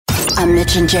A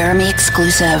Mitch and Jeremy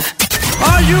exclusive.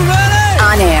 Are you ready?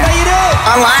 On air. Lady.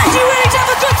 Online. You ready to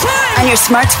have a good time? On your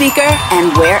smart speaker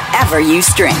and wherever you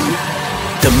stream.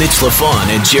 The Mitch LaFon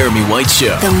and Jeremy White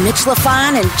Show. The Mitch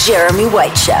LaFon and Jeremy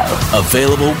White Show.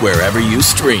 Available wherever you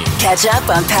stream. Catch up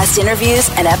on past interviews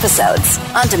and episodes.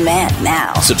 On demand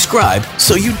now. Subscribe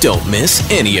so you don't miss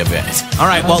any of it. All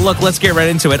right, well, look, let's get right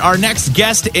into it. Our next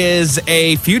guest is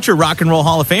a future Rock and Roll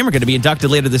Hall of Famer, going to be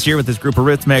inducted later this year with his group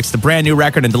Eurythmics. The brand new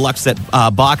record and deluxe set,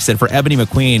 box set for Ebony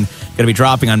McQueen going to be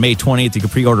dropping on May 20th. You can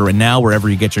pre-order it now wherever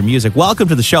you get your music. Welcome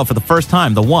to the show for the first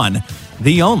time, the one,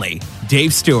 the only,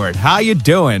 Dave Stewart. How you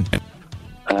doing?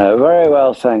 Very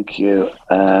well, thank you.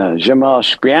 Je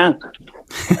marche bien.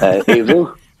 Et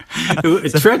vous?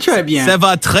 Très, très bien. Ça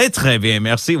va très, très bien.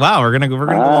 Merci. Wow, we're gonna go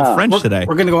all French today.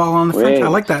 We're going to go all on the French. I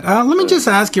like that. Let me just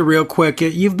ask you real quick.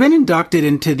 You've been inducted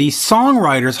into the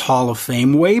Songwriters Hall of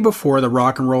Fame way before the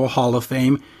Rock and Roll Hall of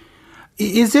Fame.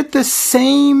 Is it the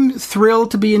same thrill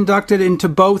to be inducted into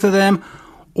both of them,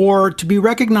 or to be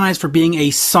recognized for being a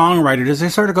songwriter? Does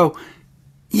it sort of go,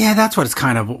 yeah, that's what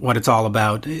it's all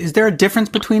about? Is there a difference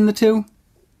between the two?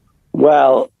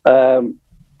 Well,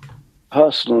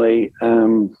 personally,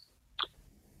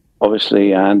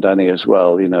 obviously, and Danny as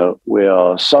well, you know, we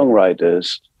are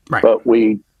songwriters, right. But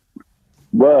we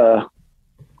were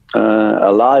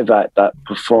a live act that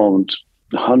performed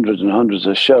hundreds and hundreds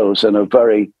of shows and a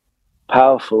very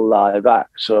powerful live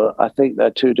act. So I think they're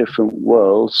two different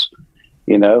worlds,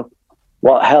 you know.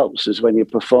 What helps is when you're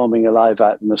performing a live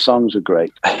act and the songs are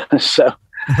great. So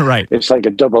right. It's like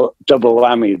a double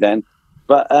whammy then.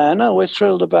 But no, we're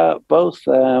thrilled about both.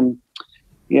 You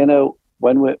know,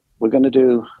 when we're going to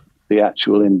do the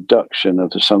actual induction of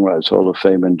the Songwriters Hall of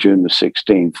Fame on June the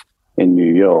 16th in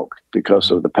New York, because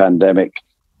of the pandemic,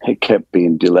 it kept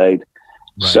being delayed.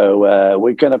 Right. So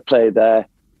we're going to play there,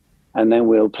 and then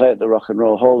we'll play at the Rock and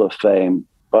Roll Hall of Fame.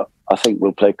 But I think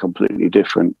we'll play completely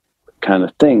different kind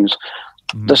of things.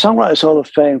 The Songwriters Hall of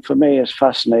Fame for me is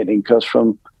fascinating because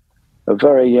from a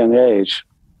very young age,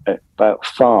 at about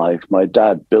 5, my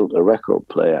dad built a record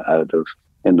player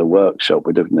in the workshop.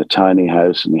 We lived in a tiny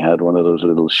house and he had one of those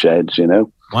little sheds, you know.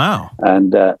 Wow.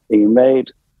 And he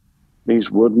made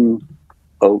these wooden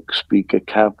oak speaker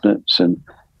cabinets, and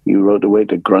he rode away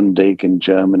to Grundig in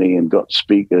Germany and got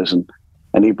speakers, and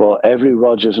he bought every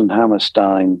Rodgers and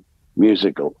Hammerstein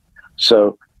musical.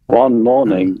 So one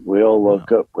morning we all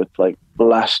woke up with like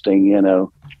blasting, you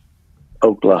know,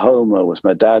 Oklahoma with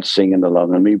my dad singing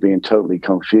along and me being totally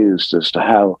confused as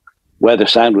to where the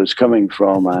sound was coming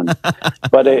from. And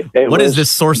but it what is this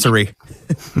sorcery?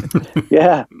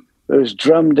 Yeah, it was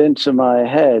drummed into my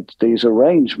head, these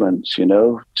arrangements, you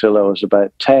know, till I was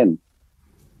about 10,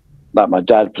 that my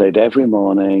dad played every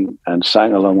morning and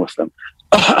sang along with them.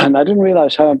 And I didn't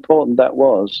realize how important that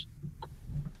was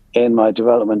in my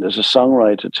development as a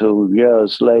songwriter till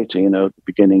years later, you know, at the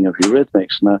beginning of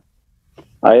Eurythmics. Now,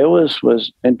 I always was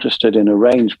interested in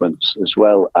arrangements as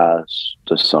well as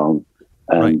the song.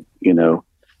 And, right. You know,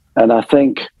 and I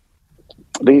think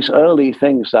these early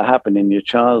things that happen in your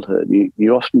childhood,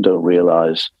 you often don't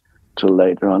realize till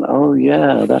later on, oh,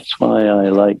 yeah, that's why I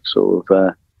like sort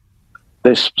of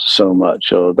this so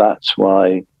much, or that's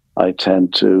why I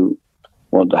tend to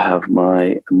want to have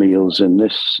my meals in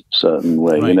this certain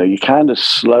way. Right. You know, you kind of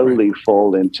slowly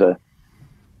fall into,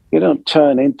 you don't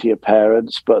turn into your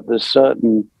parents, but there's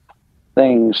certain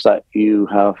things that you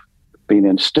have been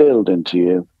instilled into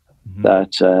you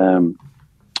that,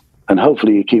 and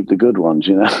hopefully you keep the good ones,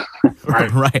 you know?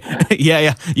 Right.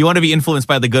 Yeah. You want to be influenced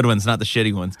by the good ones, not the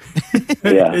shitty ones.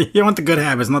 Yeah. You want the good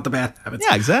habits, not the bad habits.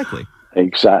 Yeah, exactly.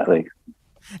 Exactly.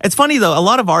 It's funny, though. A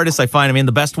lot of artists I find, I mean,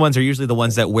 the best ones are usually the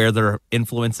ones that wear their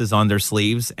influences on their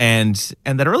sleeves, and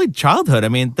that early childhood, I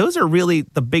mean, those are really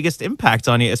the biggest impacts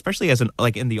on you, especially as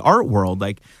like in the art world,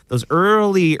 like those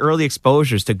early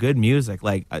exposures to good music.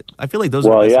 Like, I feel like those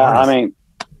are the best artists. I mean,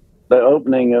 the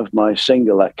opening of my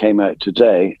single that came out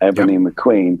today, Ebony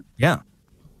McQueen. Yeah.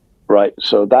 Right.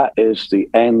 So that is the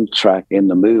end track in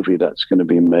the movie that's going to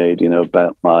be made, you know,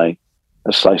 about a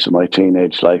slice of my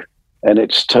teenage life. And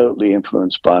it's totally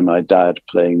influenced by my dad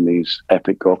playing these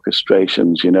epic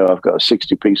orchestrations. You know, I've got a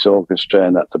 60-piece orchestra,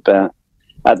 and at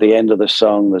the end of the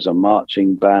song, there's a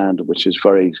marching band, which is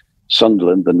very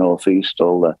Sunderland, the Northeast.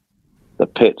 All the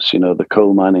pits, you know, the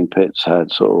coal mining pits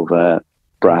had sort of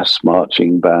brass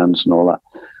marching bands and all that.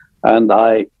 And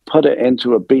I put it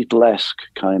into a Beatlesque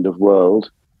kind of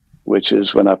world, which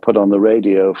is when I put on the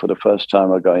radio for the first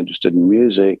time I got interested in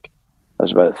music. I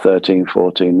was about 13,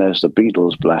 14. There's the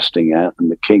Beatles blasting out,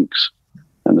 and the Kinks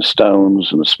and the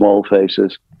Stones and the Small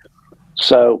Faces.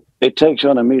 So it takes you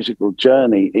on a musical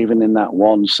journey, even in that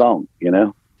one song, you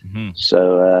know?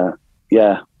 So,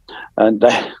 and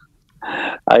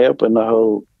I opened the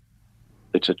whole,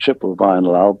 it's a triple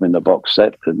vinyl album in the box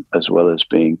set, as well as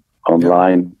being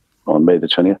online on May the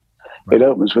 20th. Right. It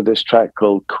opens with this track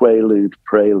called Quaalude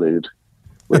Prelude,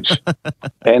 which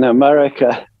in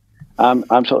America,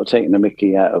 I'm sort of taking the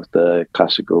mickey out of the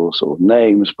classical sort of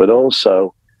names, but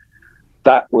also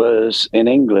that was in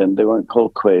England, they weren't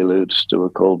called Quaaludes, they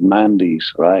were called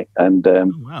Mandy's, right? And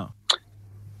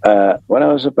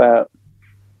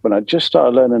when I just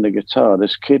started learning the guitar,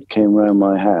 this kid came around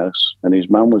my house, and his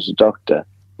mum was a doctor,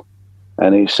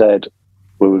 and he said,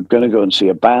 we were going to go and see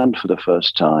a band for the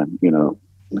first time, you know,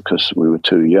 because we were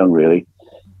too young, really.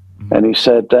 And he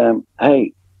said,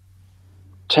 hey,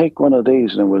 take one of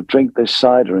these and we'll drink this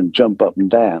cider and jump up and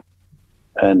down,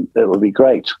 and it will be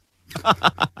great.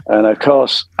 And of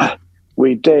course,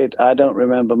 we did. I don't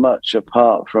remember much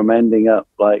apart from ending up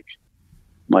like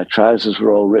my trousers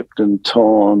were all ripped and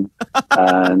torn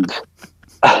and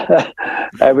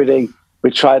everything. We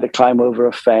tried to climb over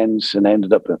a fence and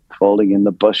ended up falling in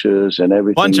the bushes and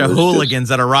everything. Bunch of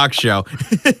hooligans at a rock show.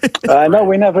 No,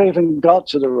 we never even got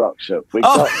to the rock show. We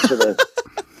got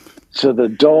to the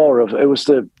door of, it was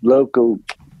the local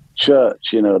church,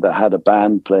 you know, that had a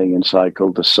band playing inside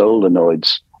called the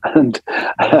Solenoids. And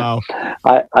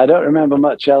I don't remember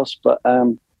much else, but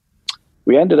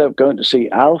we ended up going to see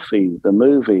Alfie, the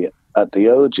movie, at the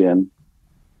Odeon,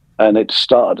 and it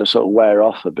started to sort of wear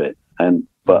off a bit.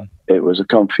 But it was a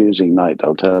confusing night,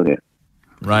 I'll tell you.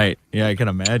 Right. Yeah, I can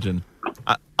imagine.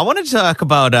 I wanted to talk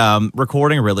about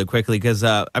recording really quickly because,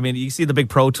 I mean, you see the big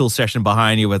Pro Tools session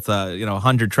behind you with,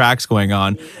 100 tracks going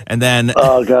on. And then...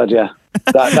 Oh, God, yeah.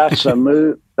 That's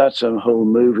a whole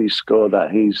movie score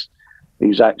that he's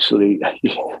actually,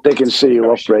 they can see you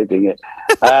operating it.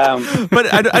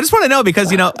 But I just want to know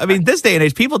because, I mean, this day and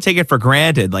age, people take it for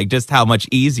granted, like just how much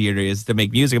easier it is to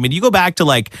make music. I mean, you go back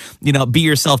to Be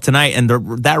Yourself Tonight and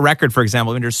that record, for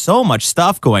example, I mean, there's so much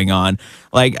stuff going on.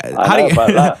 Like, how do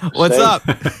you, what's up?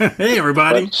 Hey,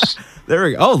 everybody. There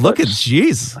we go. Oh, look at,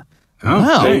 jeez. Oh,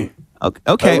 wow. hey.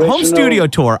 Okay, home studio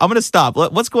tour. I'm going to stop.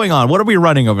 What's going on? What are we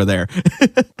running over there?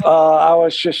 I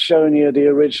was just showing you the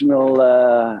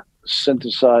original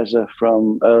synthesizer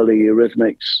from early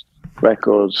Eurythmics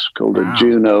records called a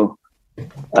Juno.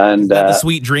 And the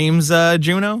Sweet Dreams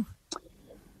Juno?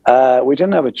 We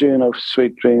didn't have a Juno for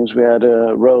Sweet Dreams. We had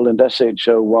a Roland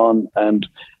SH01, and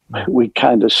we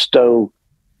kind of stole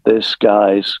this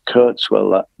guy's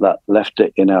Kurzweil that left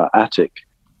it in our attic.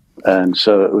 And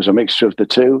so it was a mixture of the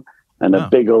two, and a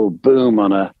big old boom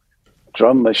on a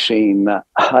drum machine that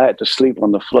I had to sleep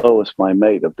on the floor with my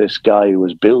mate of this guy who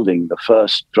was building the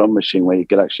first drum machine where you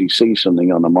could actually see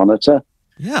something on a monitor.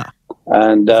 Yeah.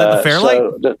 And the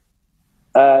Fairlight?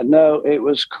 No, it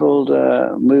was called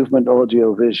Movement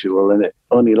Audio Visual, and it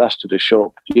only lasted a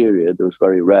short period. It was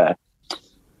very rare.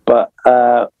 But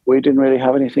we didn't really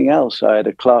have anything else. I had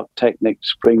a Clark Technic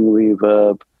Spring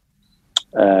Reverb.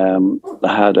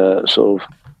 I had a sort of...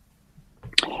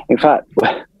 In fact...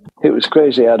 It was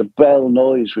crazy. I had a Bell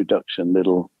noise reduction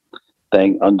little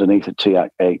thing underneath a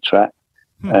TAC 8 track.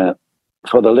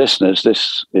 For the listeners,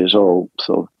 this is all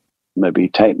sort of maybe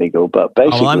technical, but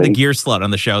basically... I'm the gear slut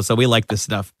on the show, so we like this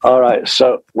stuff. All right,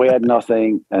 so we had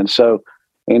nothing. And so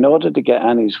in order to get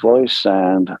Annie's voice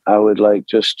sound, I would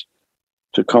just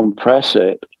to compress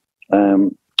it, I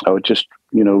would just,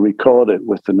 record it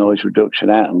with the noise reduction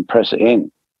out and press it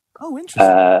in. Oh,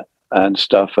 interesting. And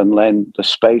stuff. And then the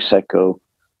space echo...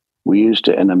 We used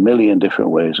it in a million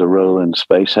different ways, a Roland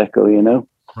Space Echo,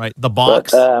 Right, the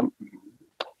box? But,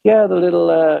 the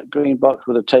little green box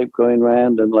with a tape going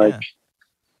around and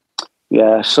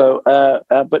so,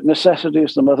 but necessity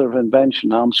is the mother of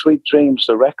invention. Sweet Dreams,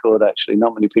 the record, actually,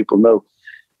 not many people know.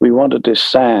 We wanted this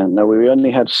sound. Now, we only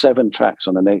had 7 tracks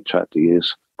on an 8-track to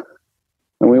use.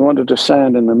 And we wanted a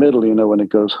sound in the middle, when it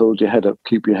goes, hold your head up,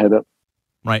 keep your head up.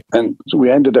 Right. And so we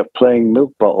ended up playing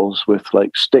milk bottles with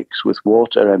sticks with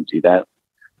water emptied out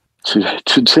to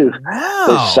do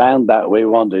the sound that we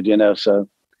wanted, So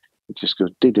it just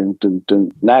goes ding ding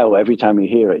ding. Now every time you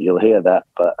hear it, you'll hear that.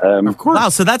 But of course. Wow,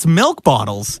 so that's milk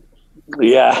bottles.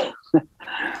 Yeah.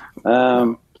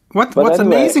 What's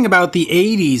amazing about the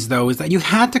 80s, though, is that you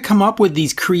had to come up with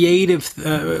these creative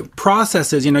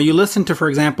processes. You listen to, for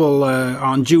example,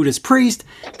 on Judas Priest,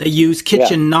 they use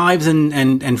kitchen knives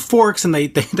and forks, and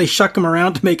they shuck them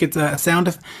around to make it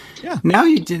sound. Yeah. Now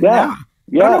you did. Yeah.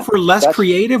 I don't know if we're less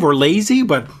creative or lazy,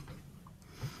 but...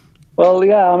 Well,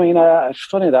 yeah, I mean, it's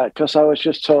funny that, because I was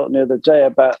just talking the other day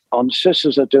about,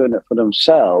 Sisters are doing it for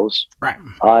themselves. Right.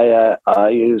 I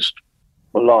used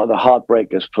a lot of the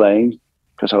Heartbreakers playing,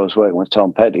 because I was working with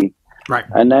Tom Petty. Right.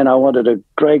 And then I wanted a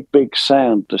great big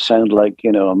sound to sound like,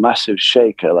 a massive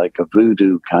shaker, like a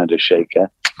voodoo kind of shaker.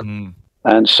 Mm.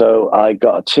 And so I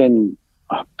got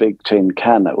a big tin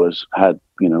can that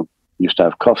used to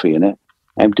have coffee in it,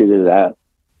 emptied it out,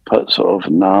 put sort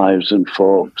of knives and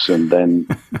forks and then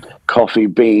coffee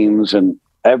beans and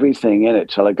everything in it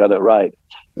till I got it right.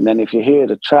 And then if you hear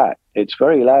the track, it's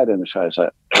very loud in the track. It's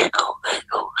like,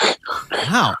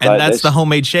 wow. And that's the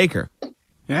homemade shaker.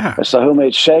 Yeah. It's the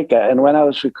homemade shaker. And when I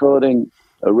was recording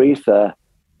Aretha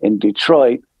in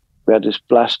Detroit, we had this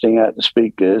blasting out the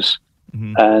speakers,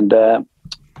 and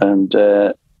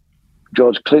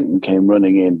George Clinton came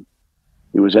running in.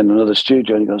 He was in another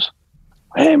studio and he goes,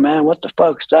 "Hey man, what the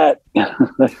fuck's that?"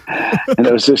 And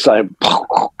it was just like,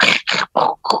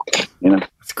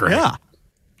 That's great. Yeah.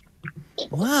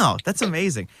 Wow, that's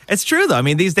amazing. It's true though. I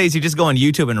mean, these days you just go on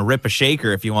YouTube and rip a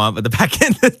shaker if you want, but back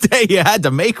in the day you had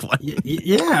to make one.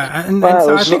 Yeah, and Well, so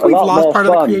it I was think a we've lot lost more part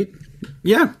fun. of the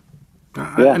Yeah.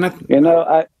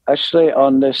 I actually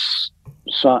on this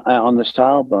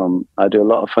album, I do a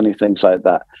lot of funny things like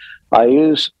that. I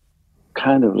use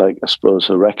kind of like, I suppose,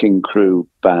 a Wrecking Crew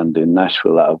band in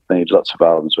Nashville that I've made lots of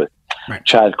albums with. Right.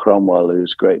 Chad Cromwell,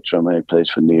 who's a great drummer, he plays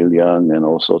for Neil Young and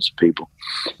all sorts of people.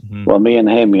 Well, me and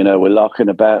him, we're locking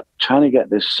about trying to get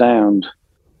this sound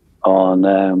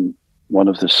on one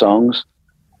of the songs,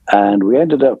 and we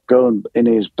ended up going in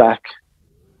his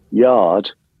backyard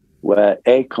where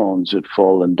acorns had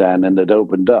fallen down and had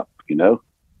opened up,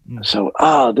 So,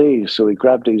 so we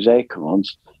grabbed these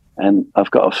acorns, and I've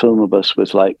got a film of us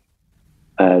with like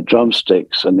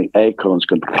drumsticks and the acorns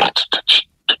going.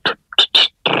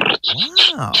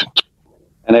 Wow.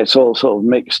 And it's all sort of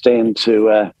mixed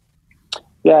into,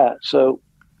 so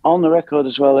on the record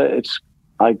as well,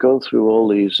 I go through all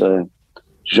these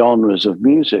genres of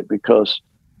music, because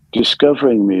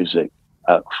discovering music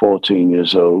at 14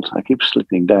 years old, I keep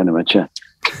slipping down in my chair,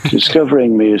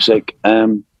 discovering music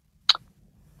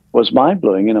was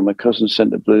mind-blowing. My cousin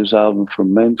sent a blues album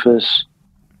from Memphis,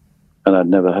 and I'd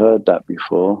never heard that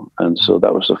before. And so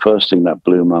that was the first thing that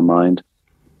blew my mind.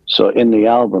 So in the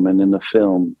album and in the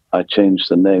film, I changed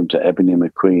the name to Ebony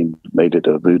McQueen, made it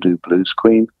a voodoo blues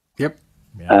queen. Yep.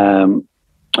 Yeah.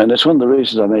 And it's one of the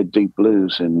reasons I made Deep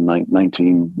Blues in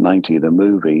 1990, the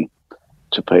movie,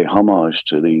 to pay homage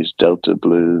to these Delta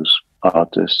blues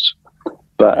artists.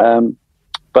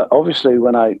 But obviously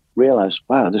when I realized,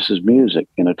 wow, this is music,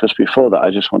 because before that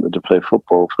I just wanted to play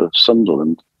football for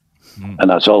Sunderland. And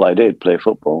that's all I did, play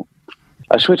football.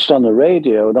 I switched on the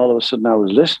radio, and all of a sudden I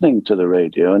was listening to the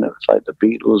radio, and it was like the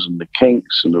Beatles and the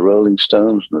Kinks and the Rolling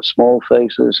Stones and the Small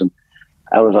Faces, and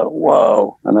I was like,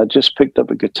 whoa. And I just picked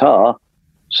up a guitar.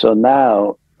 So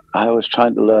now I was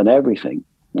trying to learn everything,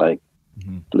 like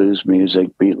blues music,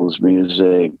 Beatles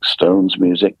music, Stones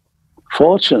music.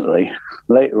 Fortunately,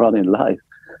 later on in life,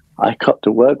 I got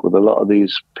to work with a lot of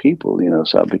these people,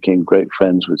 so I became great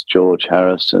friends with George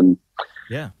Harrison.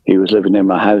 Yeah. He was living in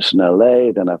my house in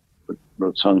LA. Then I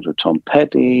wrote songs with Tom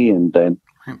Petty, and then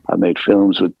I made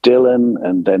films with Dylan,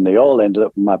 and then they all ended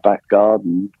up in my back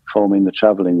garden, forming the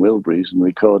Traveling Wilburys and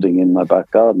recording in my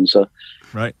back garden. So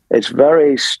Right. it's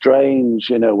very strange,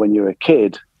 when you're a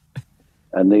kid,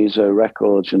 and these are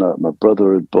records, my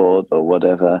brother had bought or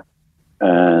whatever,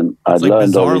 and I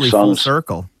learned all these songs. Full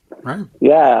circle. Right.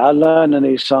 Yeah, I learned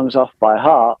these songs off by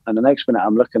heart, and the next minute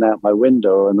I'm looking out my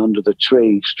window, and under the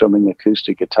tree, strumming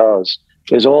acoustic guitars,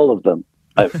 is all of them.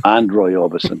 And Roy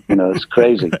Orbison, it's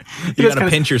crazy. You got to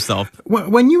pinch yourself.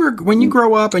 When you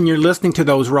grow up and you're listening to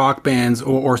those rock bands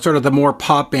or sort of the more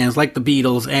pop bands like the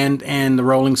Beatles and the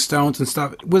Rolling Stones and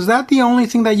stuff, was that the only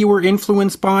thing that you were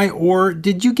influenced by, or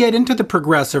did you get into the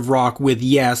progressive rock with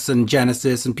Yes and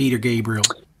Genesis and Peter Gabriel?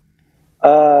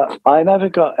 I never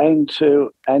got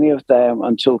into any of them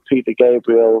until Peter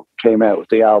Gabriel came out with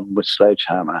the album with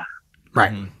Sledgehammer.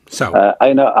 Right. So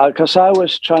I know, because I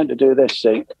was trying to do this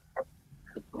thing.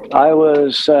 I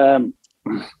was when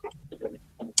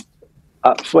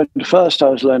first I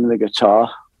was learning the guitar,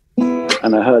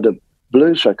 and I heard a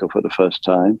blues record for the first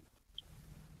time.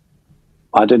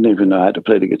 I didn't even know how to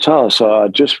play the guitar, so I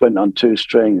just went on two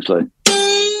strings, like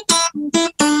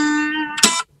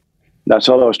that's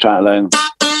all I was trying to learn.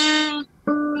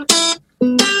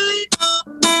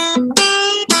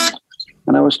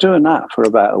 And I was doing that for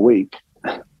about a week,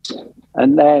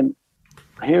 and then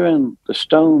hearing the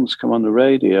Stones come on the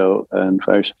radio and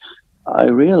I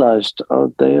realized,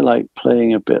 they're like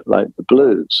playing a bit like the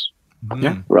blues.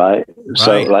 Yeah. Right?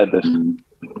 So like this.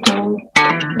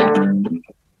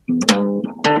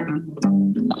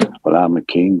 Well, I'm a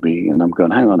king bee, and I'm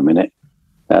going, hang on a minute.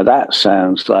 Now that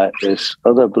sounds like this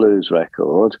other blues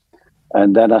record.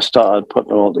 And then I started putting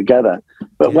them all together.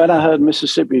 But when I heard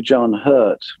Mississippi John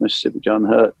Hurt,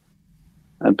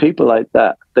 and people like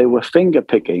that, they were finger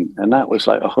picking. And that was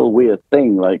like a whole weird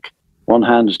thing. Like one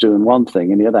hand's doing one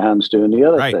thing and the other hand's doing the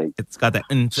other thing. It's got that.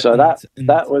 So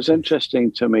that was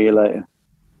interesting to me later.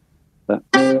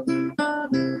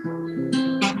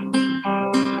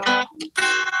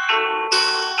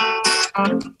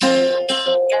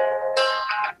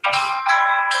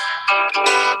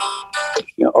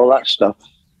 You know, all that stuff.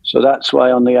 So that's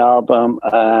why on the album,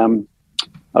 I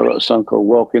wrote a song called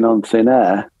Walking on Thin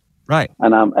Air. Right.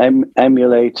 And I'm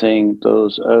emulating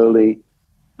those early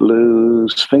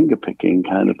blues finger-picking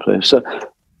kind of plays. So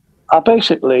I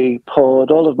basically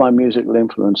poured all of my musical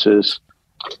influences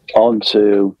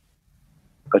onto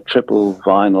a triple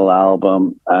vinyl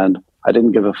album, and I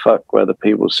didn't give a fuck whether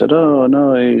people said, oh,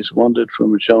 no, he's wandered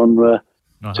from genre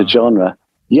to genre.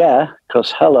 Yeah,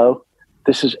 because, hello,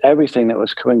 this is everything that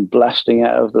was coming blasting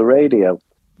out of the radio.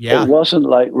 Yeah. It wasn't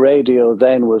like radio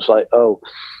then was like, oh,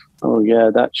 yeah,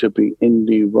 that should be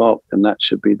indie rock and that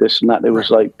should be this and that. It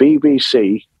was like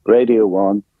BBC, Radio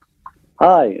 1.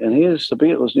 Hi, and here's the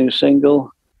Beatles' new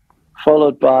single,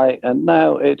 followed by, and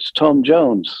now it's Tom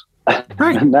Jones.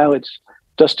 And now it's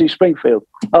Dusty Springfield.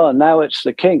 Oh, and now it's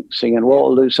the Kinks singing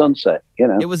Waterloo Sunset. You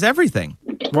know, it was everything.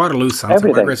 Waterloo Sunset.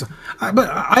 Everything. But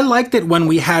I liked it when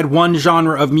we had one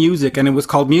genre of music and it was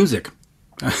called music.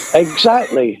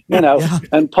 Exactly. You know,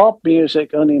 and pop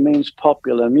music only means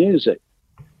popular music.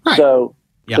 Right. So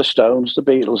the Stones, the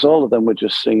Beatles, all of them were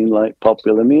just singing like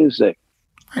popular music.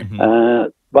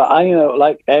 Right. But I, you know,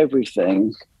 like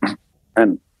everything,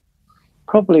 and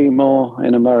probably more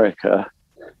in America,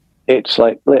 it's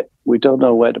like we don't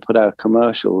know where to put our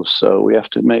commercials, so we have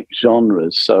to make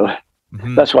genres. So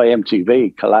that's why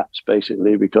MTV collapsed,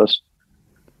 basically, because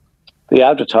the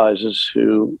advertisers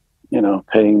who, you know,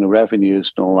 paying the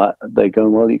revenues and all that, they go,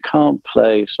 well, you can't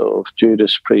play sort of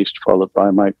Judas Priest followed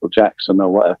by Michael Jackson or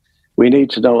whatever. We need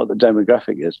to know what the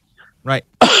demographic is. Right.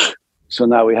 So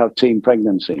now we have teen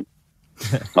pregnancy.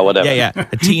 Or whatever.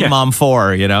 A Teen Mom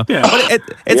 4, you know. Yeah. But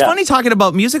it's funny talking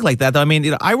about music like that, though. I mean,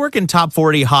 you know, I work in top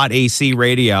 40 hot AC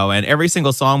radio, and every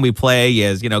single song we play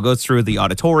is, you know, goes through the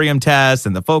auditorium test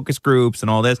and the focus groups and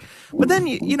all this. But then,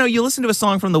 you know, you listen to a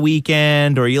song from The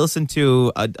Weeknd, or you listen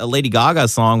to a Lady Gaga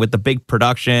song with the big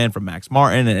production from Max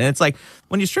Martin, and it's like,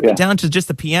 when you strip it down to just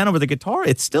the piano or the guitar,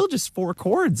 it's still just 4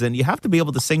 chords, and you have to be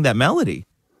able to sing that melody.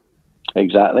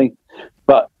 Exactly.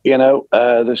 But, you know,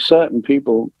 there's certain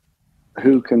people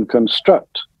who can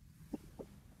construct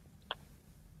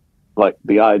like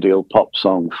the ideal pop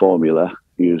song formula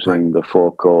using the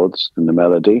 4 chords and the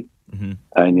melody.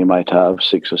 And you might have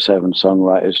 6 or 7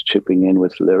 songwriters chipping in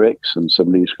with lyrics, and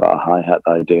somebody's got a hi-hat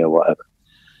idea, whatever.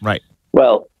 Right.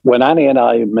 Well, when Annie and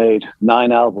I made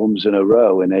 9 albums in a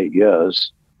row in 8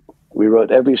 years, we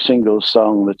wrote every single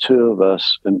song, the two of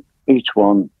us, and each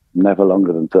one never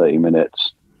longer than 30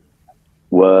 minutes.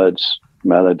 Words,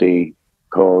 melody,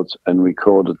 chords, and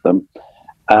recorded them.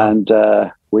 And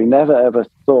we never ever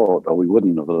thought, or we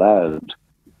wouldn't have allowed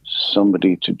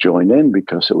somebody to join in,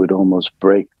 because it would almost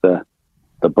break the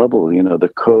bubble, you know, the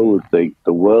code, the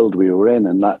world we were in.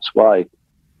 And that's why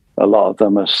a lot of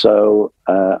them are so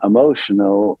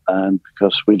emotional. And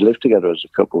because we lived together as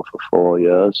a couple for 4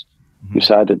 years,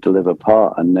 decided to live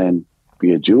apart and then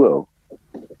be a duo.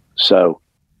 So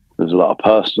there's a lot of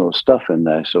personal stuff in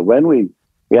there. So when we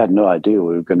had no idea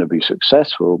we were going to be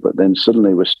successful, but then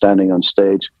suddenly we're standing on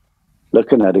stage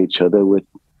looking at each other with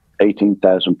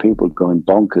 18,000 people going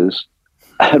bonkers,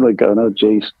 and we're going, oh,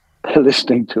 geez, they're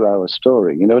listening to our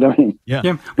story. You know what I mean?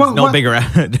 Yeah. Well,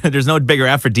 there's no bigger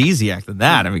aphrodisiac than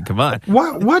that. I mean, come on.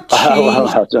 What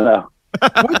changed? I don't know.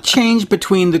 What changed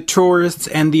between the Tourists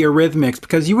and the Eurythmics?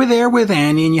 Because you were there with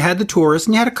Annie, and you had the Tourists,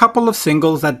 and you had a couple of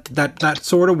singles that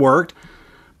sort of worked.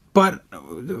 But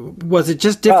was it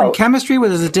just different chemistry?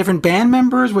 Was it different band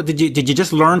members? What did you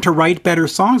just learn to write better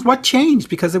songs? What changed?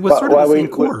 Because it was sort of the same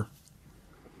core.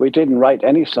 We didn't write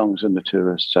any songs in the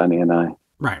Tourists, Annie and I.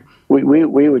 Right. We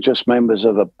were just members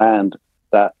of a band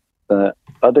that the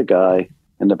other guy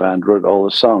in the band wrote all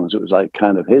the songs. It was like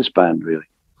kind of his band, really.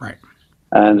 Right.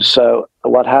 And so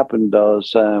what happened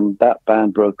was that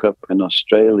band broke up in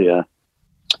Australia.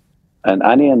 And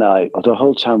Annie and I, the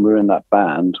whole time we were in that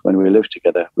band, when we lived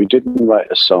together, we didn't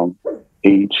write a song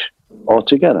each or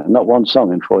together, not one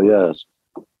song in 4 years.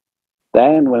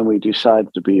 Then when we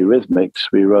decided to be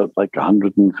Eurythmics, we wrote like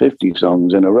 150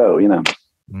 songs in a row, you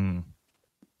know.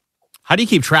 How do you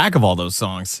keep track of all those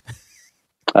songs?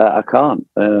 I can't.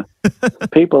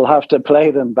 People have to play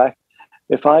them back.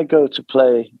 If I go to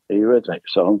play a Eurythmics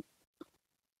song,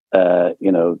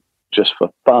 you know, just for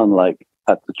fun, like,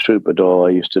 at the Troubadour,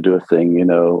 I used to do a thing,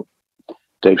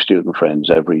 Dave Stewart and Friends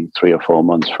every 3 or 4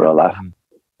 months for a laugh.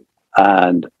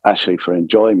 And actually for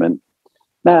enjoyment.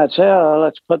 Now I'd say,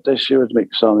 let's put this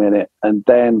Eurythmics song in it. And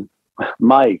then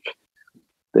Mike,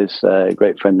 this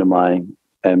great friend of mine,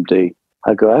 MD,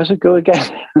 I'd go, how's it go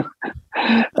again?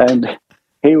 And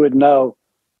he would know,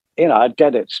 I'd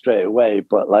get it straight away.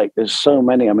 But like, there's so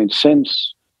many. I mean,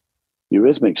 since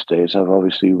Eurythmics days, I've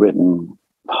obviously written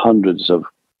hundreds of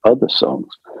other songs,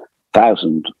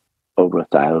 over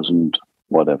 1,000,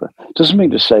 whatever. Doesn't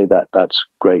mean to say that that's a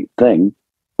great thing.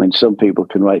 I mean, some people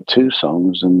can write 2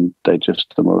 songs and they're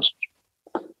just the most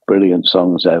brilliant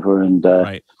songs ever. And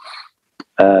right.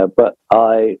 But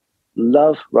I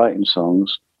love writing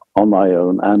songs on my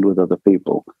own and with other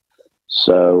people.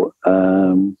 So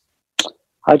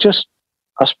I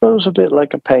suppose a bit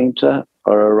like a painter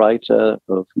or a writer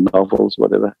of novels,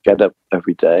 whatever, get up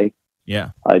every day.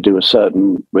 Yeah. I do a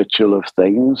certain ritual of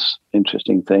things,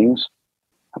 interesting things.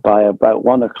 By about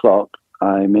 1 o'clock,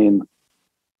 I'm in,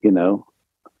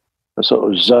 a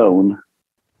sort of zone.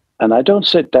 And I don't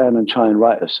sit down and try and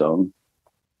write a song.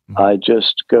 I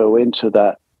just go into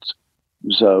that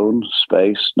zone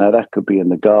space. Now, that could be in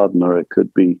the garden or it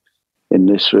could be in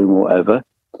this room or whatever.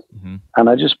 And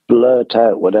I just blurt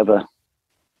out whatever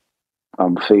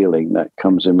I'm feeling that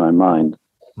comes in my mind.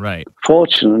 Right.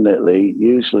 Fortunately,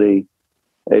 usually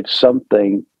it's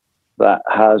something that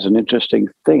has an interesting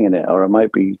thing in it, or it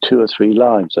might be 2 or 3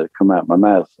 lines that come out my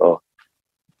mouth, or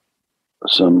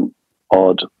some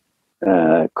odd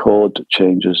chord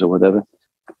changes or whatever.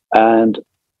 And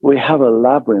we have a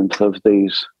labyrinth of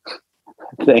these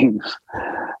things.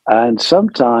 And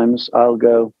sometimes I'll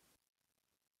go,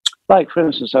 like, for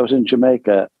instance, I was in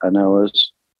Jamaica and I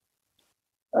was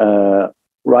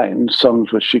writing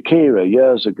songs with Shakira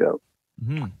years ago.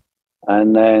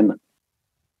 And then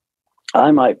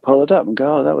I might pull it up and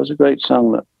go, that was a great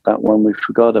song, that one we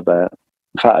forgot about.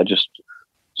 In fact,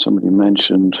 somebody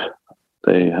mentioned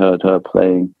they heard her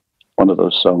playing one of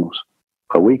those songs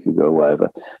a week ago, or whatever.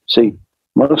 See,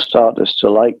 most artists are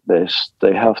like this.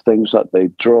 They have things that they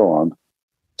draw on.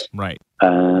 Right.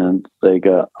 And they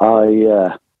go, oh,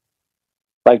 yeah.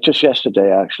 Like just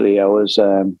yesterday, actually,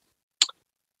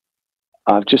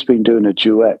 I've just been doing a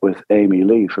duet with Amy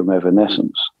Lee from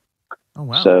Evanescence. Oh,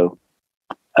 wow. So,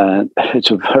 and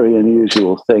it's a very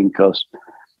unusual thing because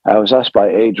I was asked by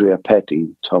Adria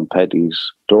Petty, Tom Petty's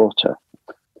daughter,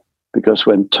 because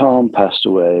when Tom passed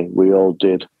away, all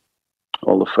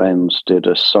the friends did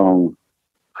a song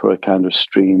for a kind of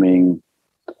streaming.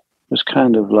 It was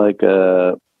kind of like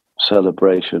a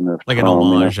celebration of like Tom, an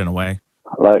homage in a way.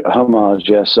 Like a homage,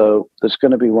 yeah. So there's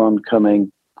going to be one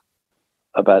coming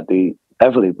about the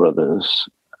Everly brothers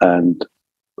and,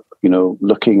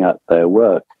 looking at their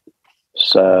work.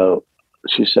 So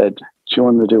she said, do you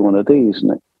want to do one of these?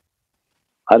 And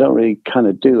I don't really kind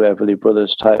of do Everly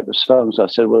Brothers type of songs. I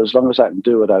said, well, as long as I can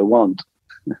do what I want.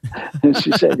 And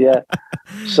she said, yeah.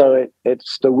 So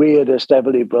it's the weirdest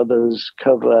Everly Brothers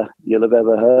cover you'll have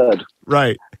ever heard.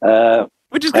 Right.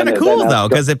 Which is kind of cool, though,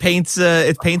 because it paints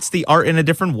the art in a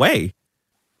different way.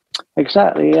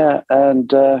 Exactly, yeah.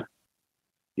 And,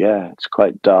 it's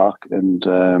quite dark. And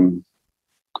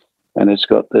it's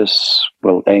got this,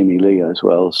 Amy Lee as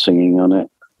well singing on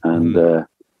it. And,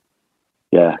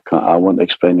 I won't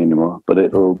explain anymore. But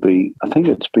it'll be, I think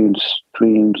it's been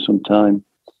streamed sometime.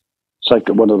 It's like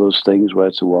one of those things where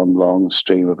it's a one long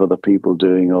stream of other people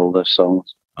doing all their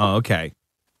songs. Oh, okay.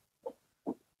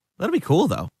 That'll be cool,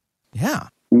 though. Yeah.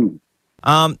 Mm.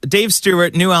 Dave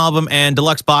Stewart, new album and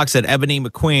deluxe box set, Ebony,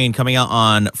 McQueen, coming out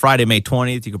on Friday, May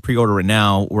 20th. You can pre-order it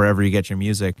now wherever you get your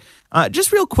music.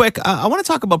 Just real quick, I want to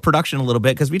talk about production a little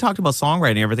bit because we talked about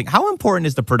songwriting and everything. How important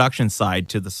is the production side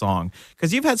to the song?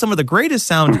 Because you've had some of the greatest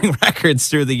sounding records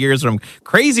through the years, from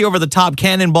crazy over-the-top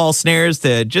cannonball snares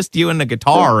to just you and the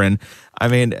guitar. And I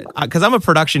mean, because I'm a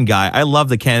production guy, I love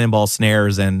the cannonball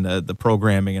snares and the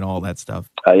programming and all that stuff.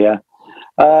 Yeah.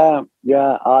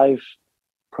 I've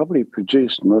probably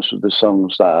produced most of the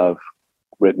songs that I've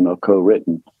written or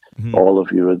co-written, all of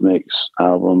Eurythmics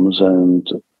albums and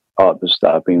artists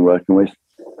that I've been working with.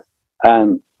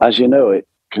 And as you know, it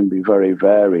can be very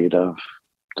varied. I've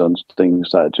done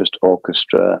things that are just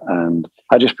orchestra, and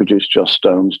I just produced Joss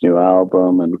Stone's new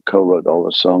album and co-wrote all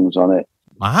the songs on it.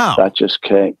 Wow. That just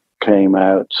came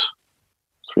out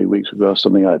 3 weeks ago or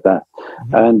something like that.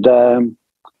 And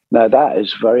now that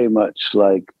is very much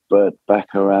like Burt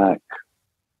Bacharach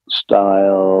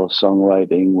style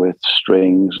songwriting with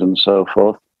strings and so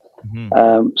forth.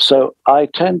 So I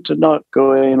tend to not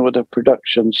go in with a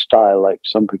production style like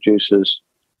some producers.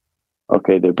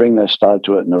 Okay, they bring their style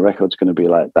to it and the record's going to be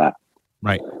like that.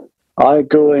 Right. I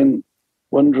go in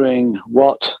wondering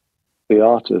what the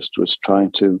artist was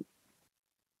trying to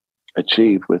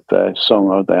achieve with their song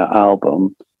or their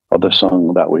album or the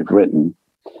song that we've written,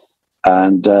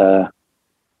 and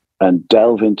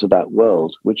delve into that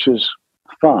world, which is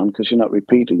fun because you're not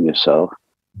repeating yourself.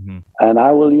 Mm-hmm. And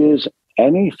I will use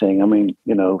anything. I mean,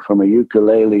 from a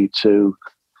ukulele to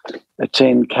a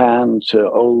tin can to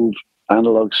old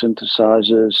analog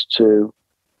synthesizers to,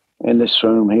 in this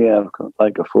room here, I've got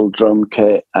like a full drum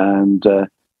kit and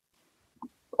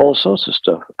all sorts of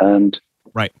stuff. And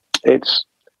right, it's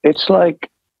like,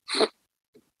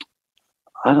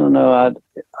 I don't know,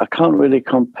 I can't really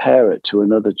compare it to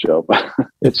another job.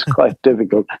 It's quite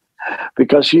difficult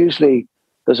because usually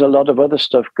there's a lot of other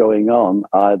stuff going on,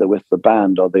 either with the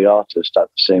band or the artist at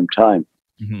the same time.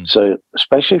 Mm-hmm. So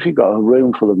especially if you've got a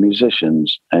room full of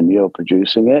musicians and you're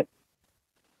producing it,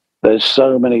 there's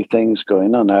so many things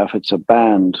going on. Now, if it's a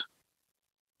band,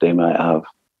 they might have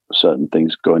certain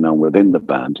things going on within the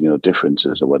band,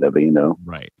 differences or whatever,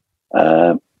 Right.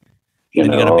 You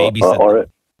got to babysit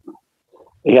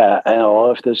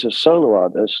or if there's a solo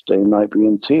artist, they might be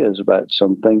in tears about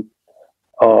something.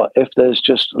 Or if there's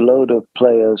just a load of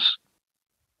players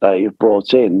that you've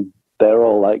brought in, they're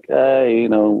all like,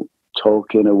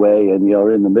 talking away, and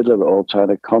you're in the middle of it all trying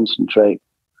to concentrate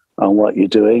on what you're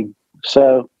doing.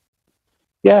 So,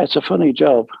 yeah, it's a funny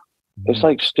job. Mm-hmm. It's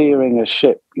like steering a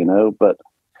ship, but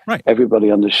right. Everybody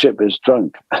on the ship is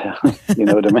drunk. You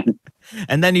know what I mean?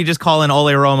 And then you just call in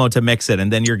Ole Romo to mix it,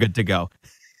 and then you're good to go.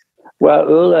 Well,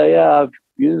 Ole, yeah, I've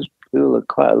used Ole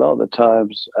quite a lot of the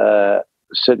times,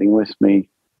 sitting with me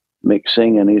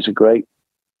mixing, and he's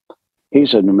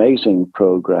an amazing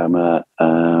programmer,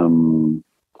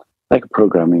 like a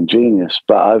programming genius.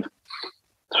 But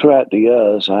throughout the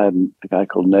years, I had a guy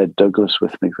called Ned Douglas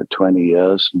with me for 20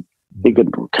 years, and he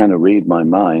could kind of read my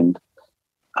mind.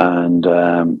 And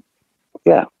I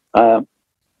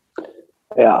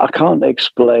can't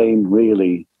explain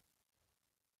really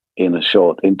in a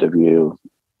short interview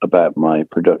about my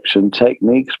production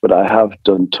techniques, but I have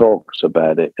done talks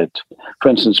about it at, for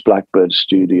instance, Blackbird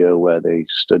Studio, where they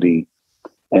study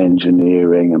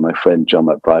engineering, and my friend John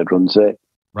McBride runs it.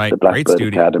 Right, the Blackbird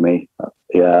Academy.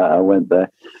 Yeah, I went there.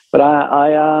 But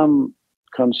I am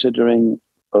considering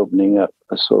opening up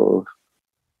a sort of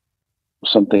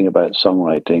something about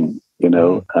songwriting, in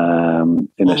a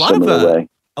similar way.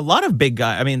 A lot of big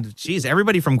guys. I mean, geez,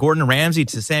 everybody from Gordon Ramsay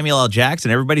to Samuel L.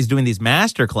 Jackson, everybody's doing these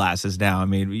master classes now. I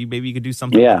mean, maybe you could do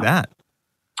something like that.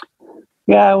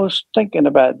 Yeah, I was thinking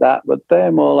about that, but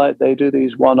they're more like they do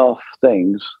these one-off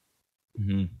things.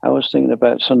 Mm-hmm. I was thinking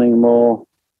about something more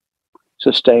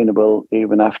sustainable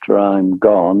even after I'm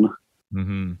gone.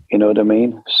 Mm-hmm. You know what I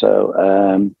mean? So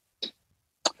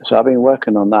I've been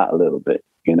working on that a little bit,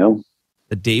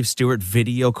 The Dave Stewart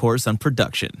video course on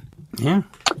production. Yeah.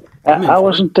 I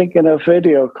wasn't thinking of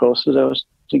video courses. I was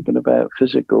thinking about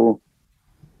physical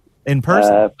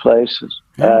in-person places,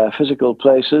 physical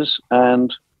places,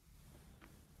 and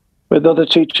with other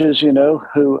teachers,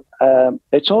 who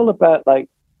it's all about, like,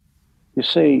 you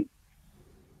see,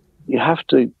 you have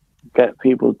to get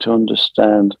people to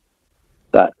understand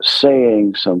that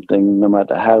saying something, no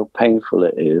matter how painful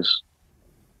it is,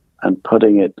 and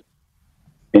putting it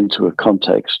into a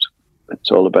context.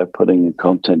 It's all about putting the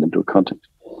content into a context.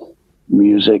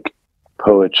 Music,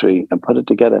 poetry, and put it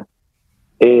together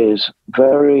is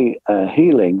very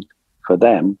healing for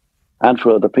them and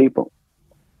for other people.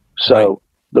 So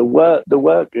the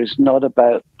work is not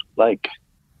about, like,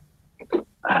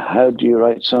 how do you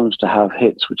write songs to have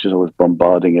hits, which is always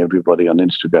bombarding everybody on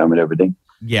Instagram and everything.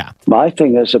 Yeah. My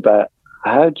thing is about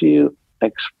how do you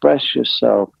express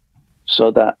yourself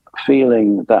so that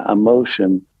feeling, that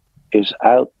emotion is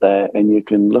out there and you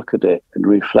can look at it and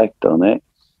reflect on it.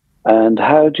 And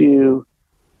how do you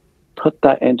put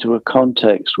that into a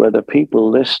context where the people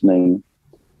listening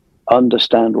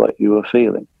understand what you are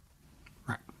feeling?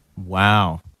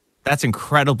 Wow. That's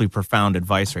incredibly profound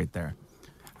advice right there.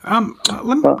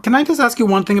 Can I just ask you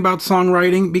one thing about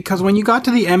songwriting? Because when you got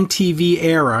to the MTV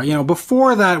era,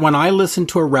 before that, when I listened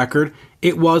to a record,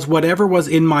 it was whatever was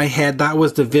in my head. That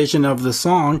was the vision of the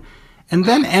song. And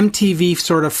then MTV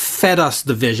sort of fed us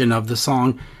the vision of the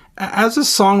song. As a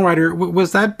songwriter,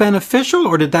 was that beneficial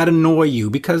or did that annoy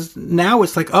you? Because now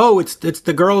it's like, it's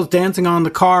the girls dancing on the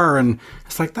car, and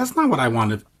it's like, that's not what I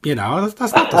wanted.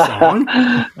 That's not the song.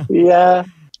 Yeah.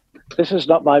 This is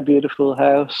not my beautiful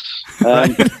house.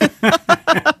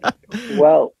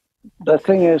 Well, the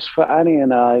thing is, for Annie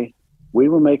and I, we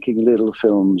were making little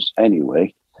films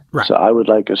anyway. Right. So I would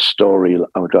like a story.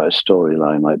 I would write a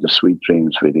storyline like the Sweet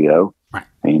Dreams video, right.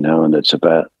 And it's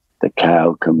about the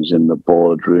cow comes in the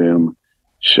boardroom,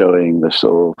 showing the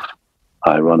sort of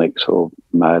ironic sort of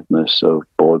madness of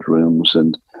boardrooms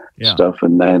and stuff.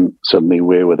 And then suddenly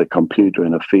we're with a computer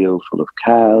in a field full of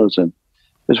cows. And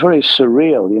it's very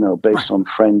surreal, you know, based on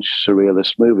French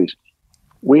surrealist movies.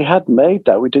 We had made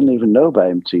that. We didn't even know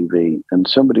about MTV. And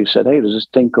somebody said, hey, there's this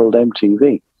thing called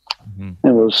MTV.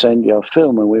 And we'll send you a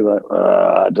film. And we were like,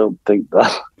 I don't think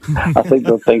that. I think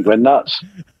they'll think we're nuts.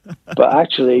 But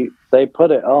actually, they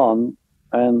put it on,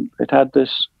 and it had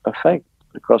this effect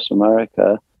across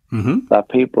America that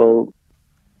people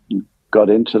got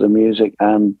into the music,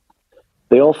 and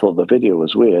they all thought the video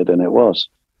was weird, and it was.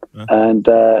 And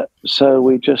so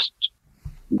we just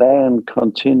then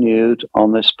continued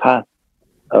on this path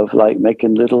of like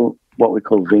making little, what we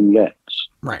call vignettes.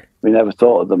 Right. We never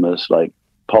thought of them as like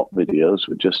pop videos.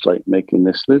 We're just like making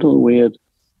this little weird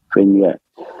vignette.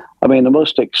 I mean, the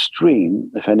most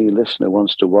extreme, if any listener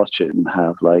wants to watch it and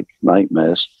have like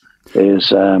nightmares,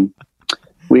 is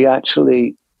we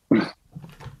actually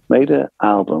made an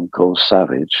album called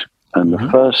Savage, and the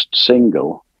first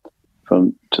single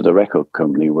to the record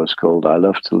company was called I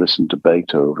Love to Listen to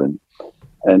Beethoven.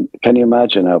 And can you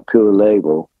imagine how pure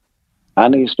label?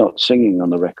 Annie's not singing on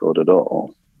the record at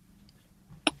all.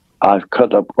 I've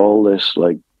cut up all this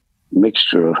like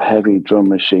mixture of heavy drum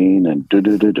machine and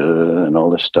do-do-do-do and all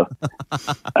this stuff.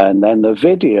 And then the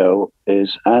video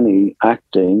is Annie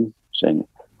acting, saying,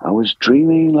 I was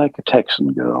dreaming like a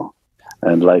Texan girl.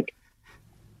 And like,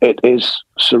 it is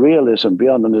surrealism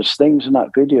beyond. And there's things in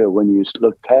that video, when you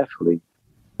look carefully,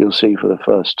 you'll see for the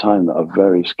first time that are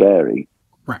very scary.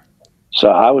 Right. So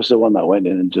I was the one that went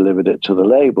in and delivered it to the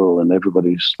label, and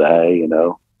everybody's there, you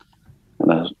know.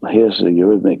 And here's the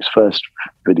Eurythmics first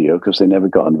video, because they never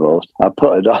got involved. I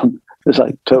put it on. There's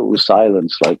like total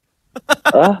silence, like,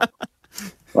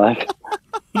 like.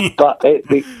 But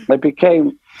it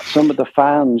became some of the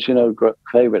fans, you know,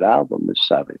 favorite album is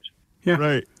Savage. Yeah.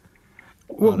 Right.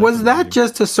 Was that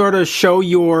just to sort of show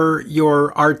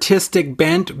your artistic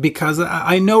bent? Because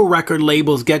I know record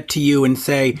labels get to you and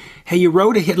say, hey, you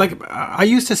wrote a hit. Like, I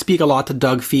used to speak a lot to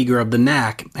Doug Feger of the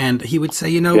Knack, and he would say,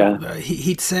 you know,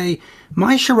 he'd say,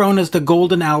 my Sharona's the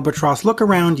golden albatross. Look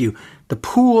around you. The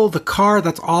pool, the car,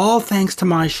 that's all thanks to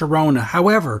my Sharona.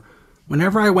 However,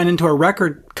 whenever I went into a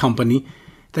record company,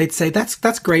 they'd say,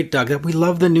 that's great, Doug. We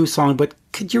love the new song, but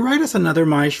could you write us another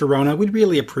My Sharona? We'd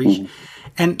really appreciate it.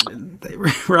 And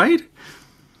right?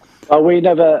 Well, we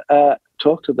never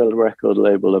talked to the record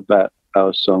label about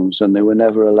our songs, and they were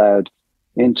never allowed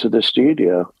into the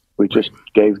studio. We just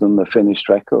gave them the finished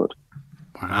record.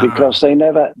 Wow. Because they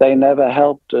never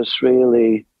helped us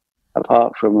really,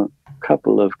 apart from a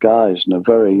couple of guys and a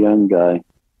very young guy,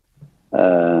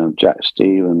 Jack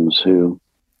Stevens,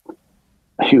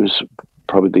 he was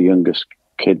probably the youngest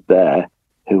kid there,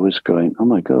 who was going, oh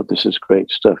my God, this is great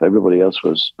stuff. Everybody else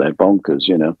was, they're bonkers,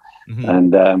 you know.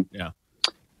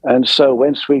 And so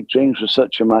when Sweet Dreams was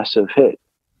such a massive hit,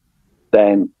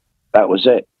 then that was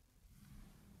it.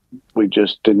 We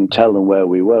just didn't tell them where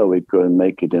we were. We'd go and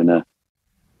make it in a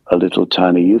little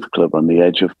tiny youth club on the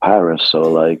edge of Paris or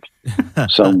like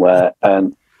somewhere.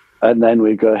 And then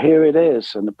we'd go, here it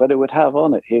is. But it would have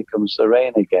on it, Here Comes the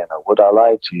Rain Again, or Would I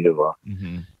Lie to You? Or,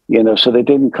 you know, so they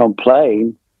didn't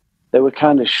complain. They were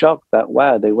kind of shocked that,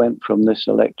 wow, they went from this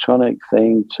electronic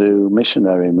thing to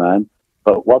Missionary Man.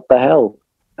 But what the hell?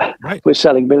 Right. We're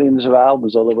selling millions of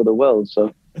albums all over the world.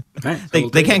 So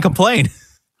they can't complain.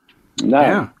 No.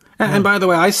 Yeah. And by the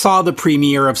way, I saw the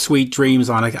premiere of Sweet Dreams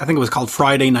on, I think it was called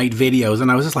Friday Night Videos. And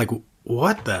I was just like,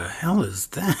 what the hell is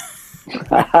that?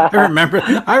 I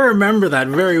remember that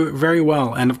very, very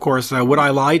well. And of course, Would I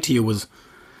Lie to You was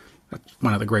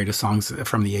one of the greatest songs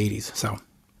from the 80s. So,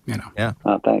 you know. Yeah.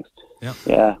 Oh, thanks. Yeah.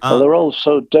 Yeah. Well, they're all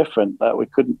so different that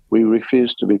we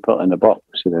refused to be put in a box,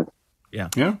 you know. Yeah.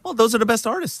 Yeah. Well, those are the best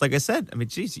artists. Like I said, I mean,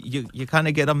 geez, you kind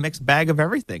of get a mixed bag of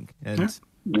everything. And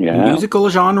Musical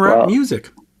genre,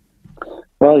 music.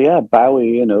 Well, yeah,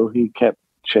 Bowie, you know, he kept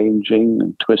changing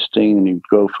and twisting, and he'd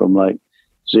go from like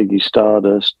Ziggy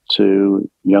Stardust to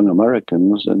Young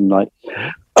Americans, and like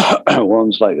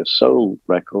one's like a soul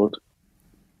record.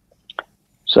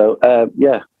 So,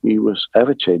 he was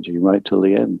ever changing right till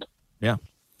the end. Yeah.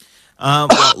 Well,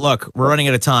 look, we're running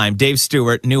out of time. Dave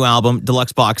Stewart, new album,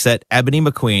 deluxe box set, Ebony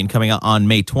McQueen, coming out on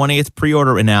May 20th.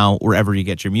 Pre-order it now wherever you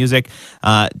get your music.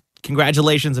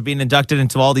 Congratulations on being inducted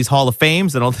into all these Hall of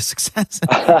Fames and all the success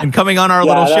and coming on our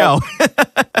little show.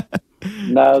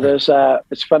 No, there's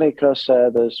it's funny because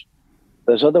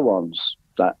there's other ones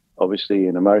that obviously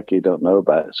in America you don't know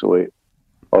about. So we're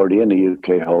already in the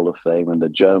UK Hall of Fame and the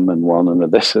German one and the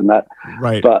this and that.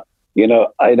 Right. But, you know,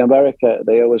 in America,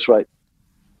 they always write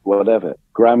whatever,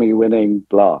 Grammy-winning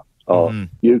blah, or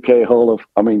UK Hall of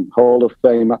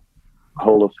Famer,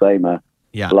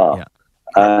 Yeah. blah. Yeah.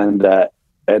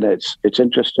 And it's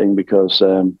interesting because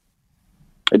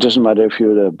it doesn't matter if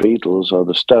you're the Beatles or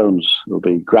the Stones. It'll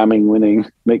be Grammy-winning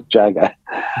Mick Jagger.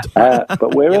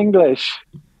 But we're English,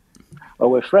 or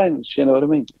we're French. You know what I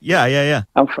mean? Yeah.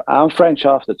 I'm French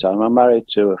half the time. I'm married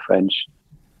to a French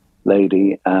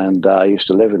lady, and I used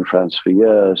to live in France for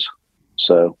years.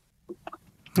 So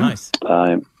Nice.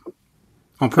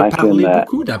 On peut parler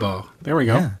beaucoup d'abord. There we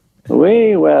go. Yeah.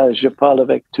 Oui, well, je parle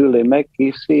avec tous les mecs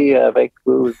ici, avec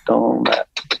vous dans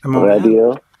la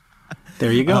radio.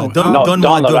 There you go. Dans la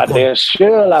radio,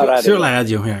 sur la radio. Sur la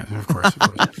radio, yeah, of course.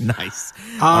 Nice.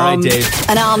 All right, Dave.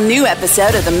 An all-new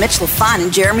episode of The Mitch LaFon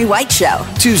and Jeremy White Show.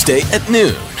 Tuesday at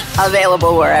noon.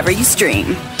 Available wherever you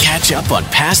stream. Catch up on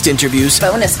past interviews,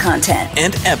 Bonus content.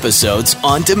 and episodes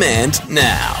on demand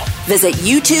now. Visit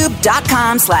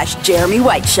youtube.com/Jeremy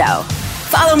White Show.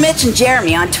 Follow Mitch and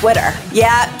Jeremy on Twitter.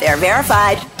 Yeah, they're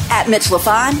verified. @Mitch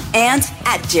LaFon and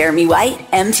 @Jeremy White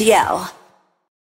MTL.